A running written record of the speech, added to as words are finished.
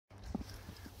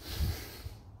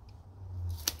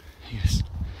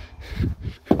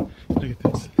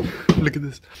Look at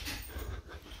this.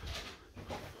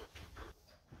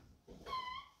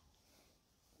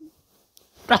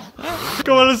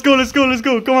 Come on, let's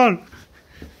go, come on.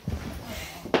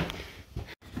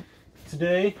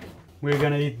 Today we're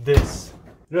gonna eat this.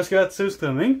 Nu ska jag äta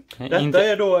surströmming. Detta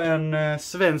är då en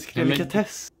svensk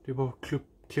delikatess. Det är bara att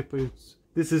klippa ut.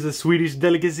 This is a Swedish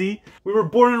delicacy. We were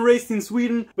born and raised in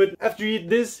Sweden, but after you eat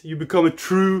this, you become a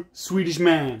true Swedish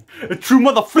man. A true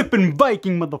motherflippin'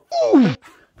 Viking motherfucker.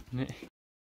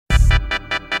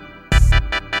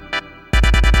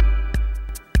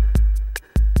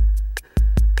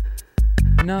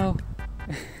 No.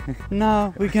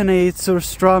 Now we're gonna eat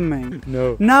surströmming.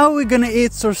 No. Now we're gonna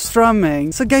eat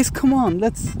surströmming. So guys, come on,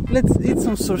 let's eat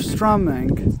some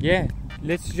surströmming. Yeah,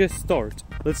 let's just start.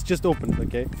 Let's just open it,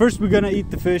 okay? First we're gonna eat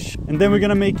the fish, and then we're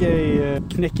gonna make a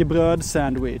knäckebröd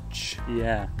sandwich.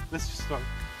 Yeah. Let's just start.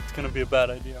 It's gonna be a bad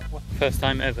idea. What? First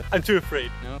time ever. I'm too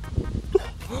afraid. No.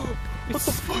 It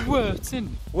squirts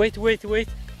in. Wait.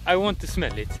 I want to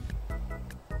smell it.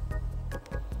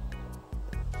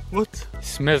 What? It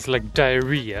smells like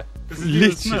diarrhea.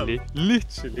 Literally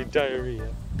diarrhea.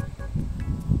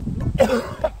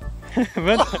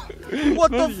 Vänta.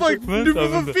 What the fuck? Du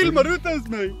får filma ut ens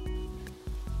mig.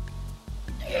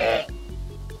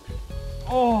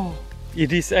 Oh,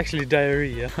 it is actually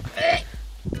diarrhea.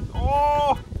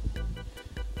 Oh.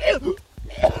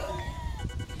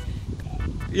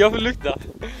 Jag vill lukta.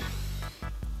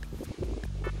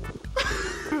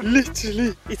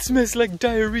 Literally, it smells like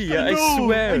diarrhea, I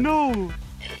swear. I know.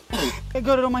 I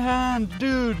got it on my hand,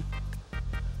 dude.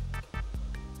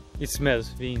 It smells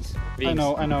Veens. I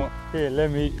know. Here,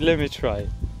 let me try.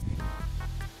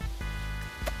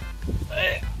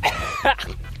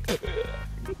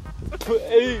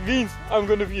 Hey, Veens, I'm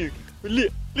gonna puke.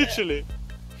 Literally.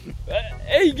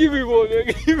 Hey, give me water.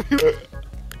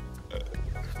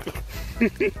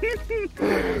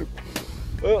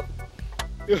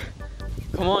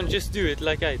 Come on, just do it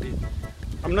like I did.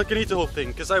 I'm not gonna eat the whole thing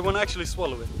because I want to actually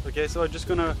swallow it. Okay, so I'm just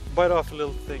gonna bite off a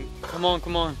little thing. Come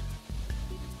on.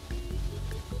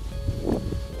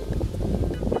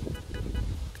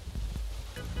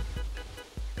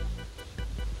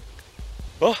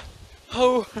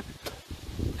 Oh.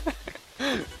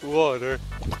 Water.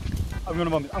 I'm gonna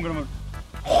vomit.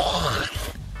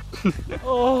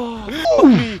 Oh.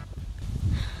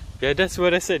 Yeah, that's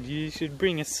what I said. You should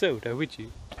bring a soda with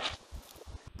you.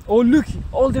 Oh, look,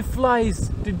 all the flies,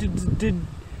 the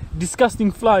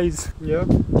disgusting flies. Yeah.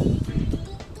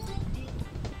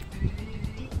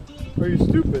 Are you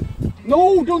stupid?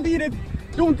 No, don't eat it.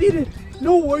 Don't eat it.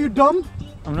 No, are you dumb?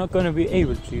 I'm not gonna be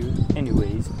able to,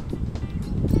 anyways.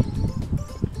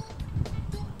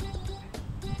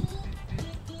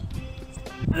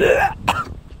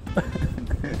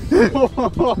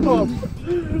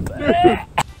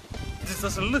 This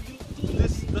does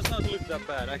not look that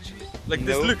bad actually. Like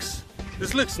No.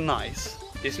 this looks nice.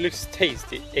 This looks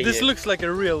tasty. This looks like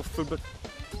a real food, but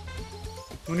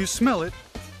when you smell it,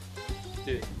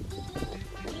 Do it.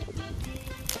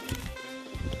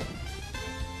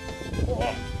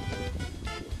 oh,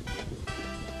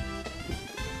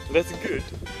 That's good.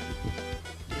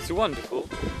 It's wonderful.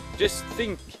 Just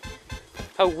think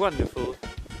how wonderful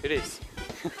it is.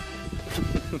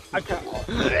 I can't.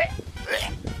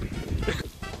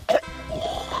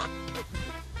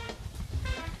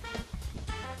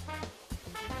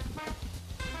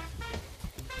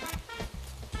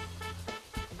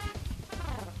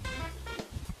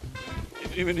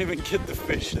 You didn't even get the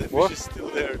fish. The What? fish is still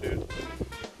there, dude.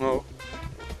 No.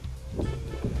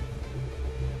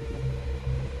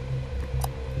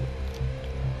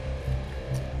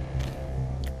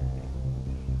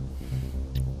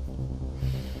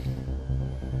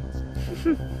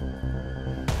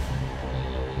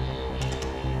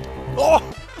 Oh!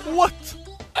 What?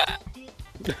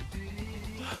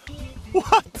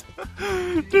 What?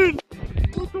 Dude!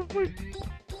 What the fuck?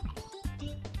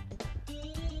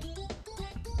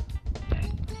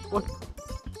 What?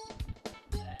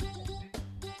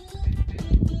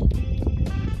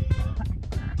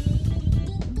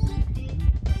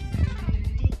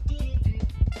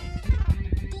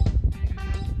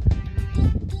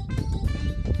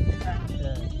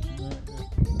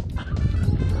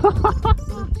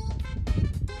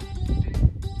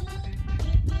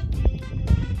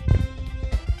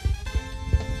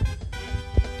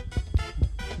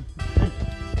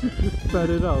 Spat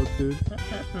it out, dude.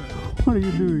 What are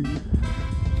you doing?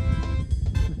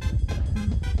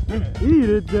 Eat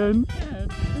it then.